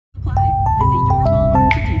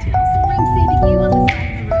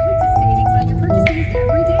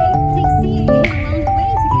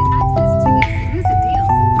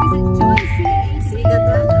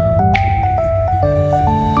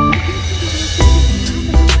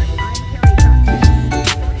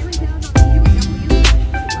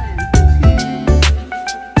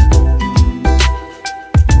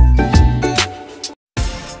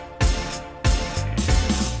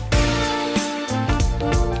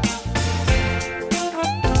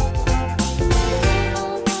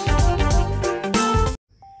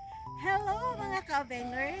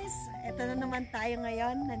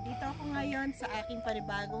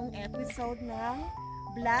panibagong episode ng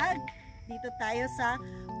vlog. Dito tayo sa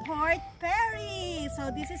Port Perry.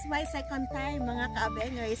 So this is my second time mga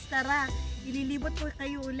ka-aBENGers. Tara, ililibot ko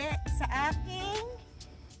kayo uli sa aking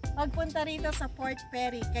pagpunta rito sa Port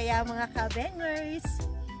Perry. Kaya mga ka-aBENGers,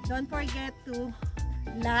 don't forget to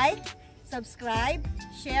like, subscribe,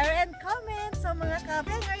 share, and comment. So mga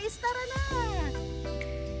ka-aBENGers, tara na!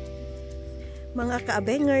 Mga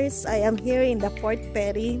ka-aBENGers, I am here in the Port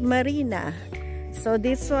Perry Marina. So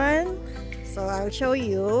this one, so I'll show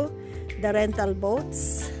you the rental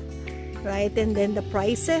boats, right? And then the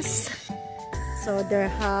prices. So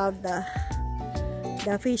there have the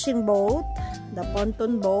fishing boat, the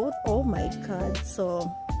pontoon boat. Oh my god. So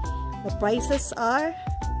the prices are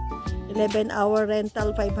 11-hour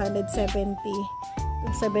rental 570 to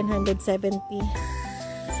 770.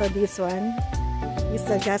 So this one is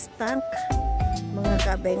the gas tank mga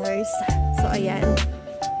ka-aBENGers. So ayan.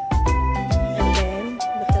 And then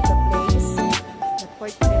look at the place, the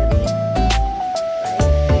Port Perry.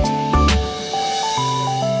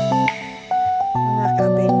 Mga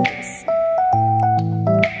ka-aBENGers.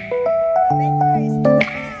 ka-aBENGers, tara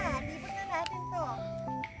na! Libot na natin to.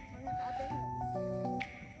 Mga ka-aBENGers.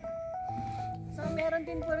 So meron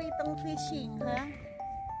din po itong fishing, ha?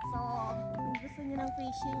 So kung gusto niyo ng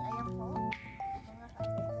fishing, ayan po. Mga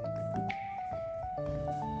ka-aBENGers.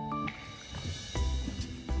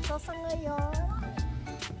 So sa ngayon,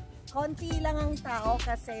 konti lang ang tao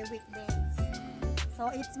kasi weekdays.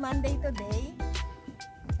 So it's Monday today.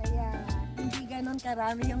 Kaya hindi ganon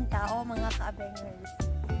karami yung tao mga ka-aBENGers.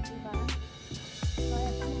 Diba? So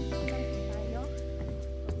ito nandito tayo.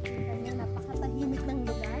 Kanya napakatahimik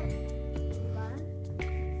ng lugar. Diba?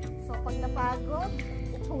 So pag napagod,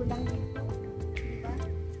 upo lang dito. Diba?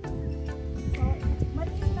 So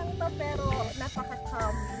maliit lang to pero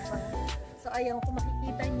napaka-calm. Diba? So ayun, kung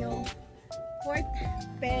makikita nyo, Port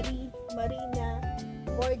Perry Marina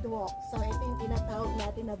Boardwalk. So ito yung tinatawag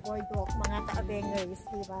natin na boardwalk mga ka-aBENGers,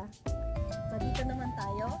 diba? So dito naman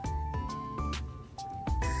tayo.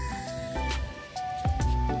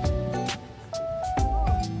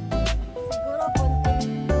 Siguro konti.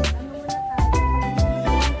 Ano muna tayo?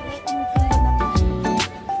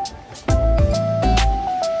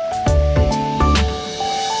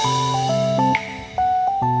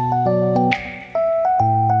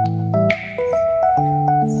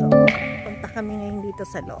 Kami ngayon dito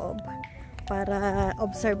sa loob para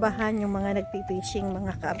obserbahan yung mga nagpipishing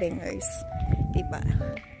mga ka-aBENGers, diba?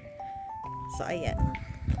 So ayan,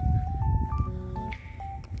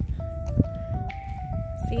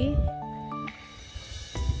 see,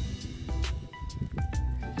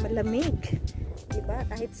 malamig, diba?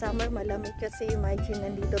 Kahit summer malamig kasi imagine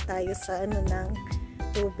nandito tayo sa ano ng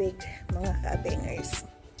tubig mga ka-aBENGers.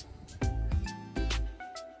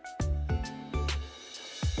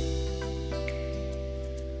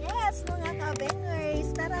 Mga ka-aBENGers,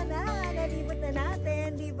 tara na, nalibot na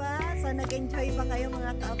natin, diba? So nag-enjoy ba kayo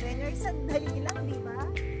mga ka-aBENGers? Sandali lang, diba?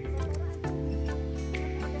 So tara,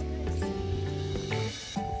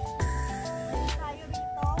 tayo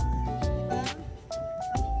rito, diba?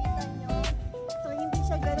 Makikita nyo, so hindi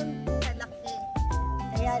siya ganun kalaki,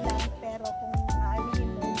 kaya lang, pero kung aalihin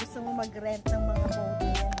mo, gusto mo mag-rent ng mga boat,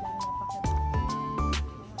 yan lang, napakadami.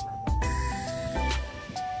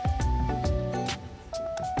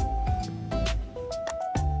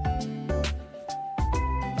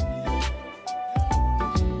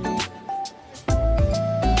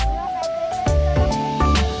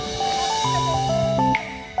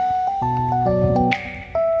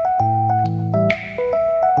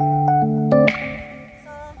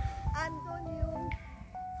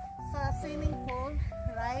 Swimming pool,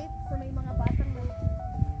 right? So may mga batang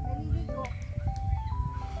naliligo. Okay.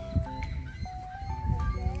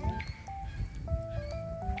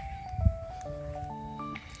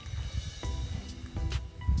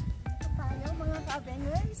 Ito tayo mga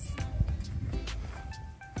ka-aBENGers.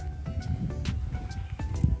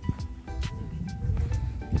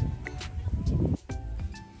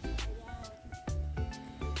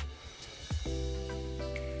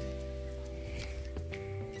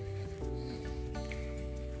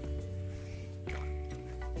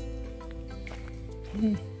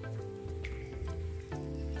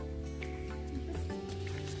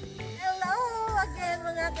 Hello again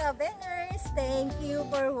mga ka-aBENGers. Thank you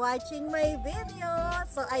for watching my video.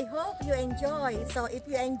 So I hope you enjoy. So if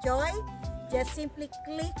you enjoy, just simply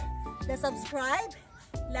click the subscribe,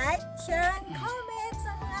 like, share, and comment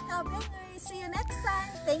sa mga ka-aBENGers. See you next time.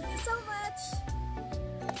 Thank you so much.